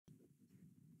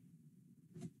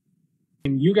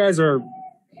And you guys are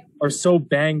so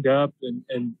banged up,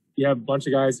 and you have a bunch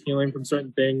of guys healing from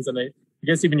certain things, and I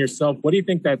guess even yourself. What do you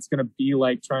think that's going to be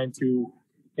like trying to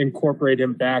incorporate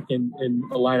him back in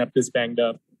a lineup this banged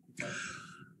up?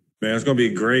 Man, it's going to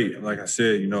be great. Like I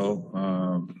said,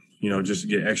 just to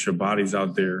get extra bodies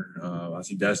out there. I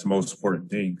think that's the most important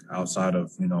thing outside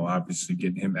of, obviously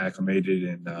getting him acclimated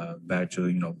and back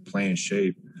to, playing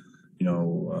shape.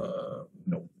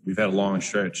 We've had a long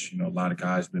stretch. A lot of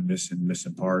guys been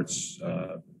missing parts,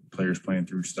 players playing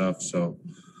through stuff. So,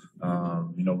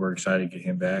 we're excited to get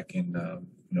him back and,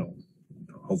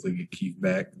 hopefully get Keith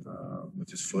back with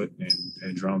his foot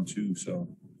and drum too. So.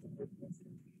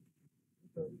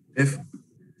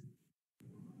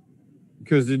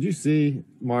 Because did you see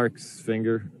Mark's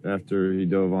finger after he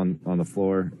dove on the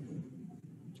floor?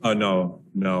 Oh no,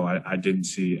 I didn't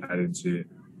see it. I didn't see it.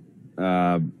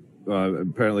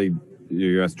 Apparently,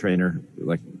 your U.S. trainer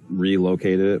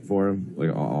relocated it for him,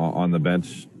 on the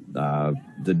bench.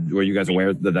 Were you guys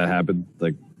aware that happened?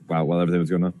 While everything was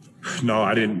going on? No,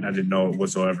 I didn't know it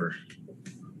whatsoever.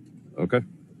 Okay.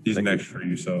 He's next for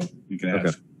you, so you can ask.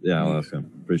 Okay. Yeah, I'll ask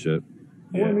him. Appreciate it.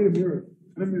 Yeah. I want to mirror.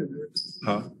 Can I mirror?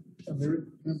 Huh? A mirror?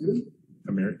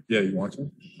 Yeah, you want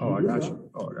to? Oh, I got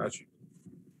you.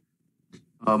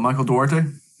 Michael Duarte.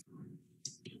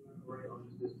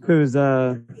 Who's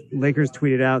Lakers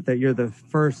tweeted out that you're the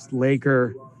first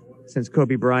Laker since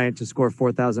Kobe Bryant to score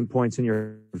 4,000 points in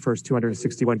your first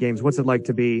 261 games. What's it like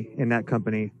to be in that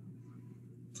company?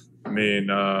 I mean,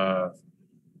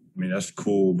 that's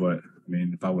cool, but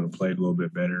if I would have played a little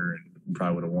bit better and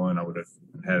probably would have won, I would have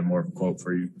had more of a quote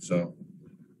for you. So,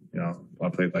 I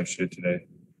played like shit today.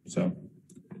 So,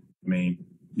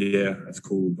 yeah, that's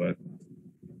cool, but.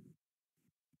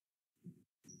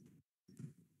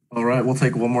 All right, we'll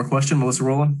take one more question. Melissa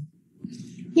Rowland.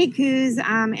 Hey, Kuz,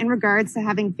 in regards to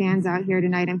having fans out here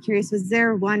tonight, I'm curious, was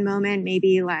there one moment,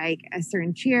 maybe like a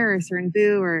certain cheer or a certain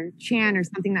boo or chant or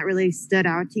something that really stood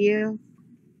out to you?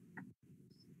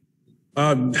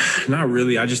 Not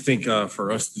really. I just think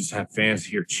for us to just have fans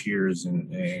hear cheers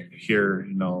and hear,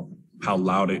 how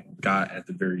loud it got at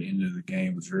the very end of the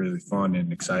game was really fun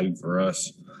and exciting for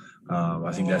us.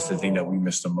 I think that's the thing that we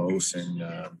missed the most. And,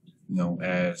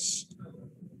 as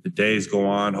the days go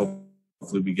on,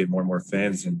 hopefully we get more and more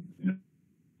fans and,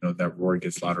 that roar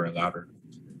gets louder and louder.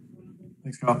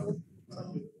 Thanks, Kyle.